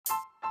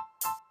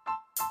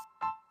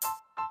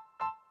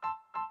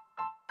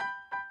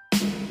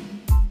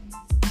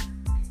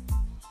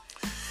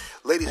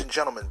Ladies and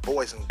gentlemen,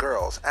 boys and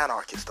girls,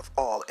 anarchists of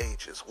all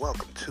ages,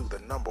 welcome to the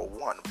number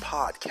one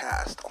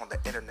podcast on the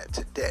internet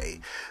today,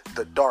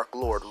 the Dark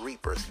Lord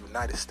Reapers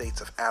United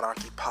States of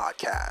Anarchy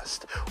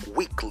podcast.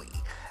 Weekly,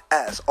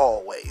 as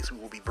always, we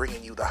will be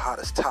bringing you the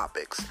hottest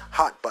topics,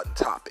 hot button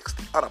topics,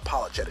 the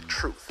unapologetic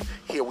truth.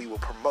 Here we will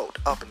promote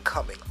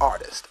up-and-coming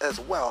artists as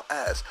well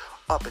as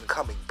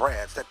up-and-coming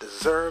brands that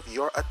deserve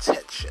your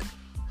attention.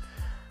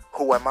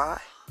 Who am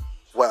I?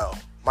 Well,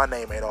 my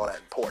name ain't all that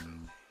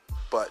important,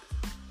 but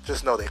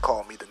just know they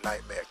call me the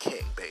Nightmare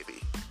King,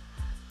 baby.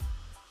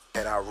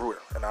 And I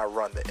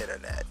run the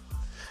internet.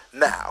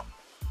 Now,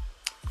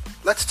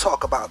 let's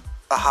talk about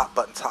a hot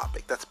button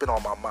topic that's been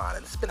on my mind.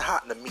 And it's been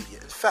hot in the media.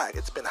 In fact,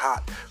 it's been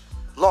hot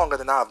longer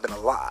than I've been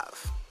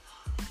alive.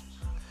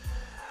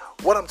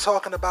 What I'm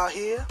talking about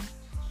here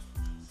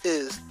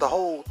is the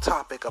whole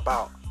topic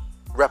about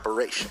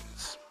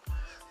reparations.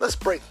 Let's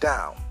break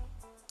down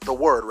the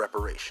word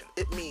reparation.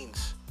 It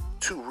means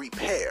to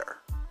repair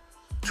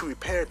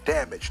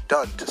damage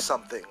done to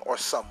something or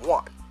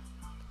someone.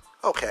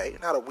 Okay,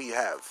 now that we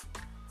have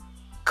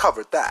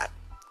covered that,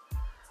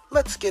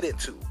 let's get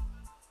into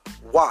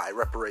why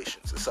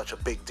reparations is such a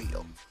big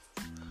deal.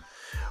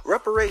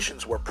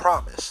 Reparations were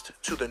promised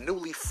to the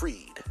newly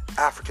freed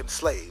African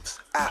slaves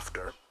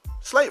after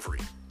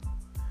slavery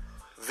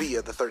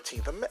via the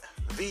 13th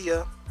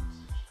Amendment,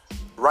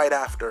 right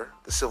after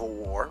the Civil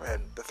War,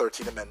 and the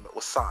 13th Amendment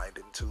was signed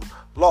into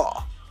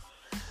law.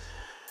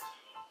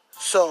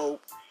 So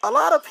a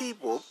lot of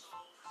people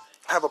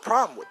have a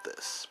problem with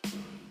this.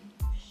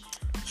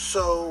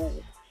 So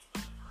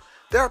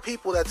there are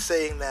people that's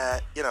saying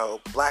that,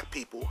 black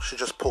people should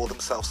just pull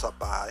themselves up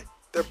by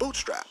their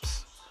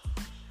bootstraps.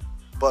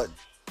 But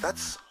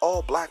that's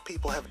all black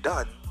people have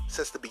done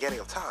since the beginning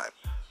of time.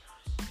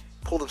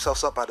 Pull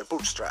themselves up by their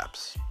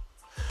bootstraps.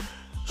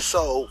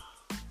 So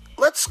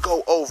let's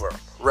go over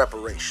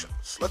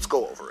reparations. Let's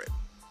go over it.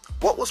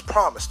 What was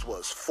promised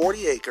was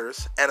 40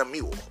 acres and a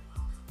mule.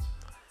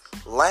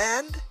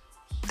 Land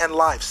and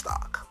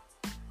livestock,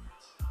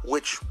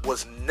 which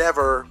was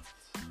never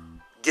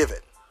given.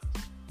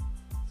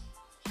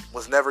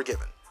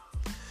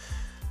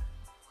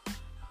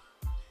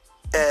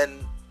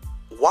 And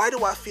why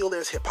do I feel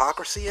there's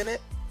hypocrisy in it?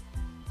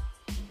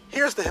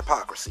 Here's the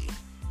hypocrisy.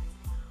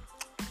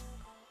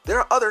 There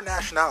are other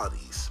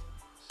nationalities,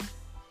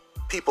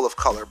 people of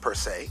color per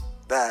se,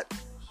 that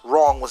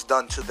wrong was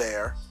done to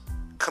their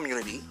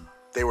community.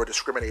 They were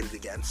discriminated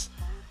against,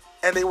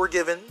 and they were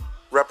given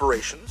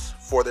reparations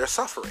for their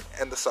suffering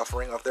and the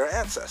suffering of their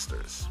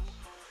ancestors.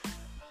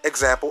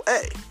 Example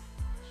A,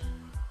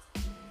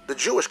 the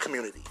Jewish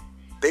community.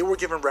 They were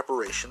given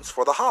reparations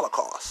for the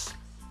Holocaust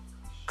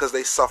because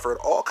they suffered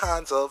all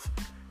kinds of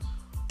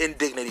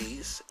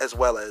indignities as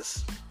well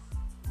as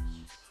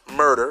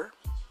murder,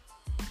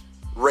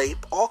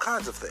 rape, all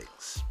kinds of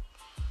things.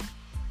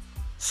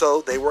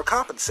 So they were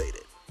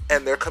compensated,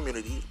 and their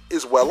community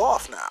is well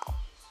off now,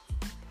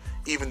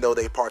 even though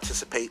they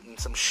participate in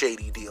some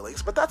shady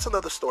dealings. But that's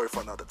another story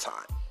for another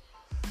time.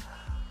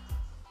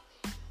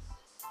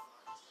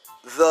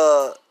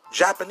 The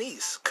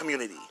Japanese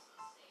community.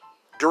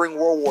 During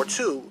World War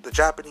II, the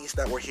Japanese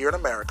that were here in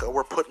America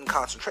were put in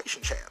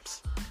concentration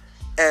camps.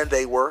 And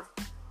they were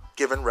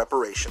given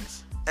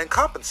reparations and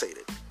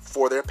compensated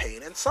for their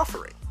pain and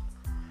suffering.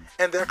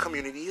 And their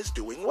community is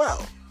doing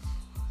well.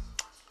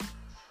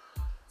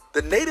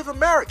 The Native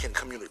American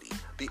community,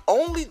 the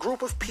only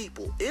group of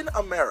people in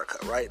America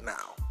right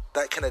now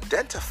that can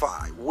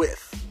identify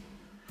with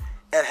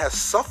and has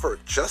suffered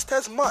just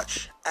as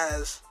much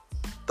as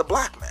the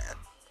black man,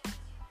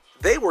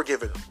 they were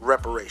given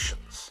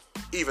reparations,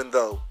 even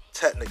though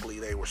technically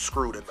they were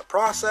screwed in the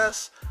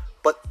process,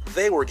 but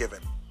they were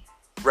given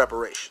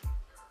reparation.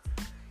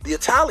 The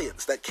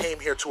Italians that came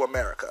here to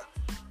America,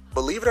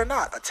 believe it or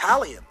not,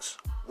 Italians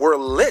were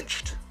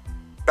lynched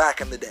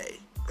back in the day,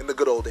 in the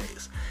good old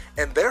days,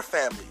 and their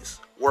families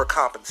were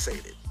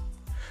compensated.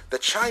 The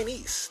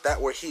Chinese that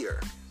were here,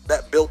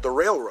 that built the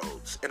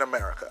railroads in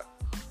America,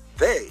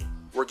 they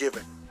were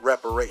given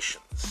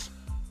reparations.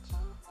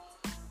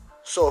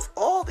 So if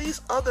all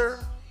these other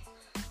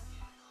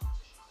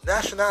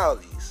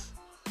nationalities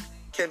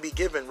can be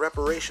given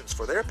reparations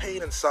for their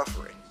pain and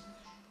suffering,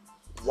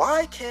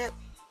 why can't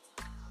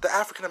the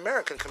African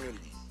American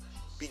community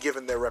be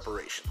given their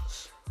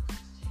reparations?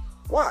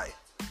 Why?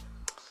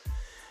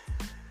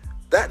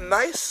 That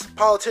nice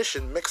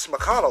politician, Mitch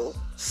McConnell,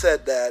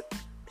 said,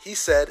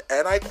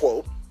 and I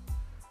quote,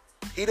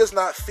 he does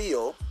not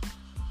feel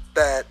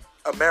that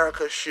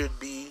America should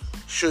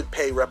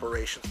pay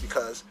reparations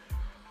because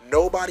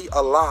nobody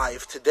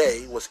alive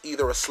today was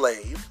either a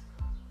slave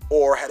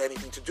or had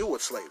anything to do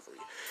with slavery.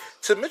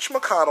 To Mitch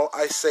McConnell,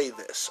 I say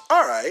this.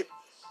 All right,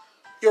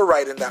 you're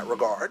right in that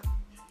regard.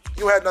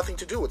 You had nothing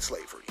to do with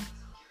slavery.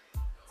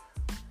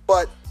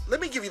 But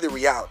let me give you the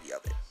reality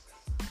of it.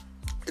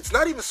 It's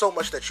not even so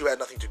much that you had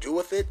nothing to do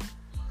with it.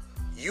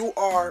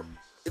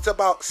 It's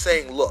about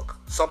saying, look,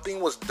 something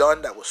was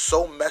done that was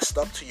so messed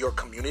up to your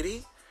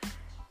community,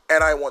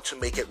 and I want to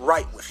make it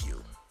right with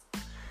you.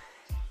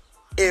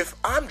 If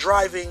I'm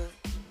driving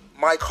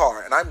my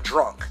car and I'm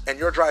drunk and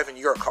you're driving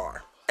your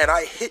car and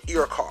I hit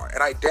your car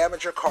and I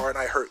damage your car and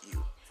I hurt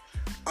you,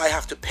 I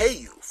have to pay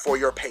you for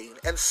your pain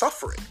and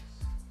suffering.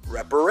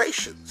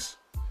 Reparations.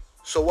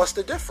 So what's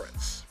the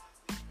difference?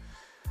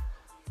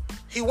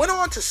 He went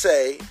on to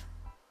say,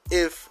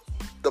 if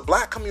the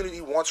black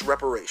community wants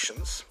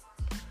reparations,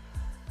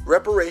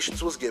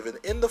 reparations was given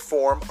in the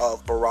form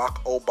of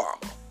Barack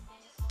Obama.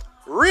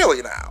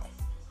 Really now?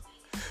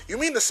 You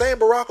mean the same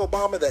Barack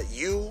Obama that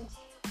you,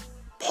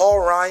 Paul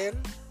Ryan,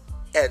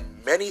 and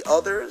many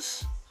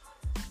others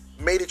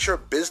made it your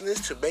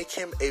business to make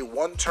him a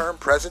one-term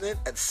president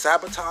and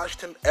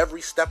sabotaged him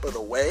every step of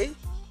the way?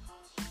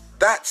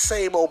 That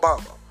same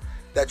Obama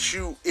that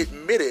you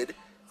admitted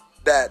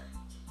that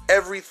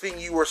everything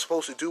you were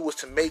supposed to do was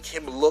to make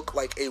him look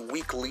like a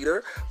weak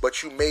leader,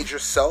 but you made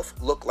yourself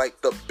look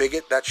like the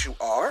bigot that you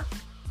are?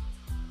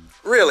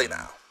 Really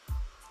now?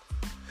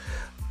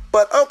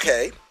 But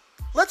okay,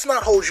 let's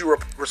not hold you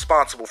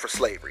responsible for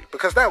slavery,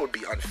 because that would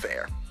be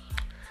unfair.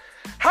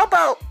 How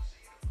about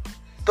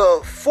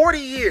the 40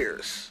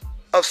 years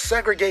of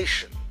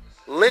segregation,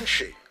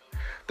 lynching,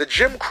 the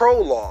Jim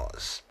Crow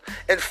laws?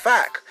 In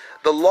fact,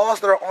 the laws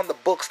that are on the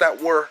books that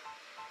were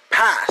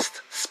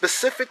passed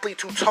specifically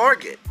to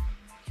target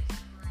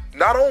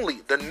not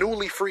only the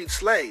newly freed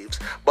slaves,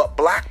 but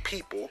black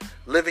people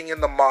living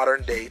in the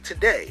modern day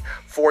today.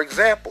 For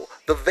example,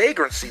 the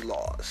vagrancy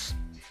laws.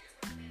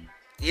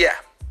 Yeah,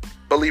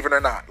 believe it or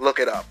not, look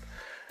it up.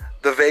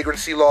 The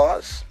vagrancy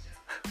laws,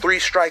 3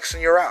 strikes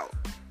and you're out.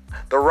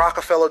 The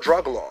Rockefeller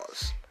drug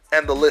laws,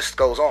 and the list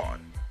goes on.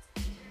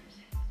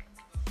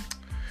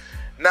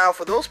 Now,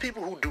 for those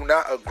people who do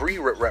not agree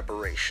with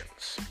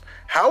reparations,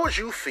 how would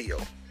you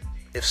feel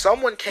if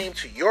someone came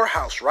to your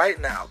house right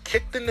now,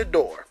 kicked in the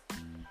door,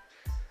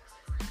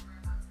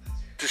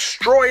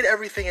 destroyed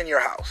everything in your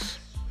house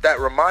that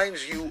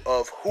reminds you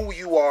of who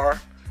you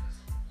are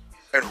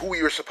and who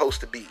you're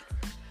supposed to be,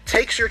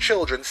 takes your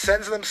children,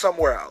 sends them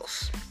somewhere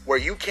else where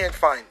you can't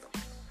find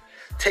them,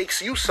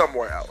 takes you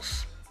somewhere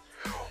else,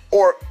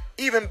 or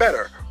even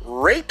better,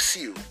 rapes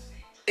you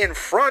in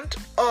front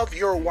of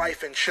your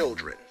wife and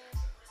children,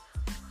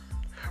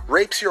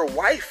 rapes your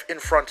wife in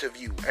front of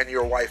you and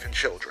your wife and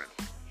children?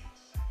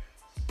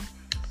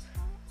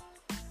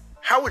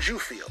 How would you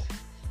feel?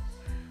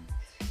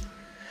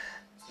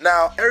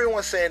 Now,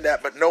 everyone's saying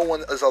that, but no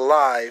one is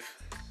alive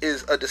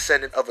is a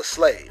descendant of a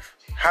slave.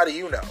 How do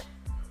you know?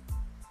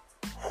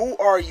 Who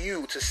are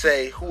you to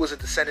say who is a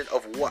descendant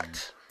of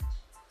what?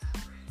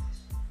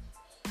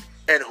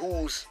 And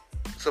who's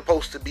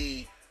supposed to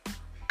be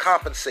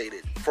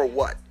compensated for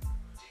what?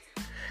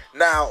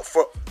 Now,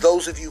 for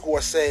those of you who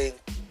are saying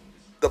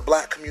the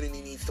black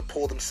community needs to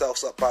pull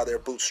themselves up by their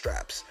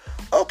bootstraps.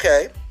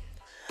 Okay.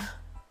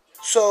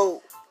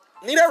 So,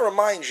 need I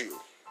remind you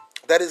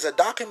that it's a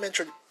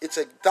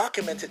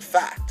documented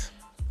fact,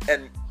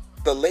 and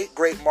the late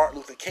great Martin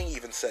Luther King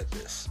even said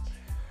this,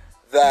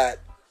 that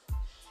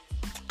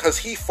because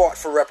he fought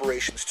for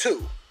reparations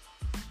too,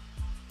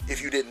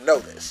 if you didn't know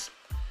this.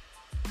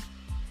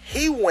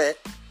 He went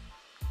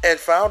and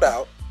found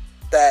out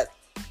that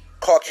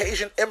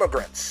Caucasian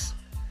immigrants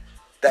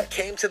that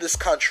came to this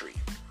country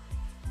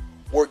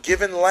were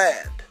given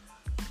land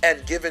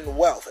and given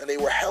wealth, and they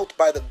were helped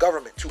by the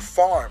government to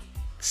farm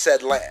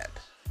said land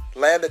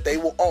that they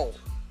will own.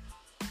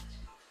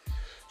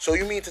 So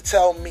you mean to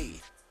tell me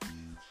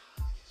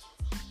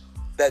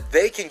that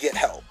they can get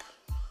help,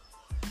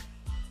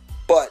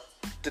 but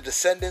the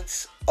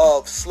descendants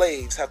of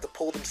slaves have to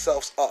pull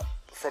themselves up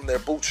from their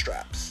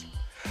bootstraps?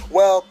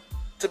 Well,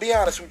 to be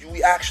honest with you,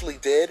 we actually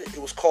did. It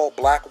was called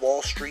Black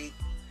Wall Street.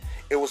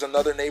 It was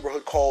another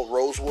neighborhood called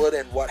Rosewood,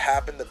 and what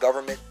happened? The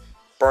government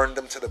burned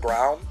them to the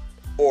ground.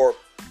 Or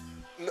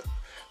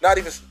not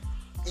even,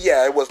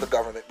 yeah, it was the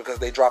government, because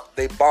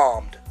they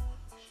bombed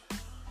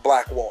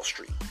Black Wall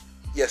Street.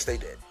 Yes, they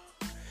did.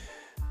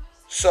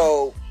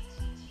 So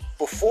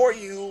before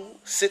you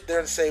sit there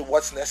and say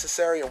what's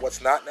necessary and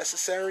what's not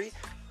necessary,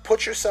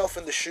 put yourself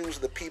in the shoes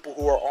of the people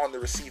who are on the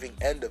receiving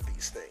end of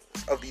these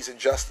things, of these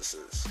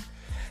injustices.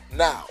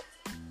 Now,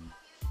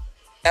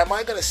 am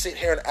I going to sit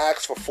here and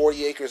ask for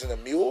 40 acres and a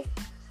mule?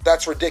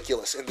 That's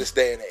ridiculous in this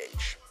day and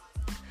age.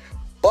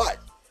 But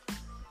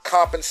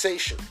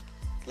compensation,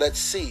 let's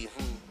see.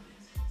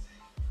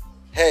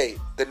 Hey,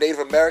 the Native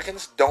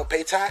Americans don't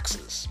pay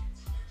taxes.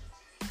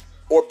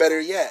 Or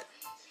better yet,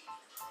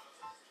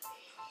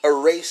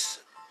 erase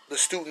the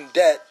student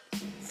debt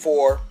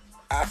for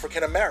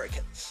African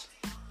Americans.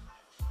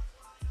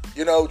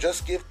 You know,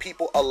 just give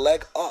people a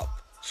leg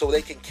up so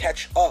they can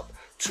catch up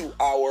to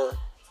our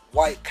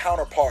white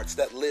counterparts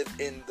that live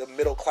in the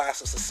middle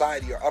class of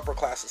society or upper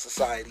class of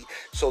society,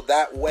 so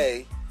that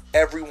way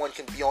everyone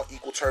can be on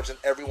equal terms and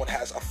everyone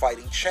has a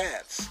fighting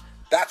chance.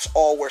 That's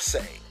all we're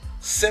saying.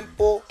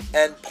 Simple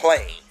and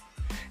plain.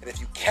 And if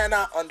you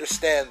cannot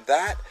understand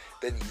that,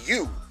 then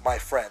you, my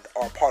friend,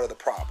 are part of the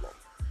problem.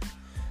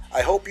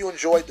 I hope you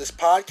enjoyed this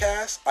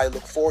podcast. I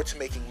look forward to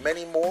making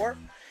many more.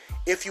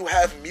 If you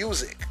have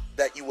music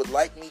that you would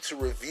like me to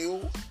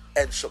review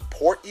and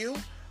support you,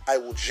 I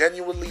will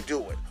genuinely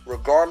do it,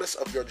 regardless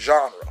of your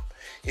genre.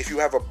 If you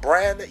have a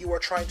brand that you are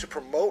trying to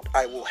promote,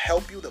 I will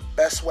help you the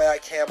best way I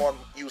can on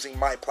using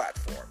my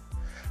platform.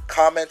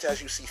 Comment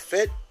as you see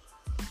fit,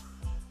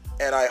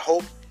 and I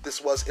hope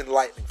this was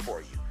enlightening for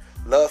you.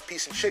 Love,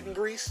 peace, and chicken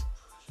grease.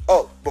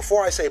 Oh,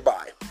 before I say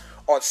bye,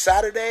 on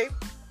Saturdays,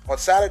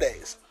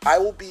 I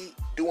will be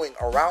doing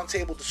a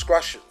roundtable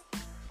discussion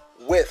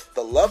with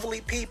the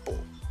lovely people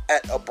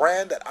at a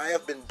brand that I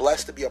have been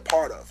blessed to be a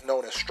part of,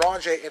 known as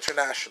Strong J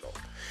International.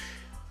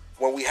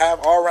 When we have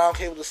our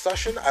roundtable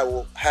discussion, I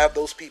will have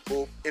those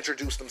people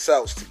introduce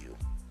themselves to you.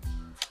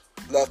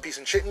 Love, peace,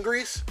 and chicken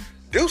grease.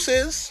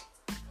 Deuces.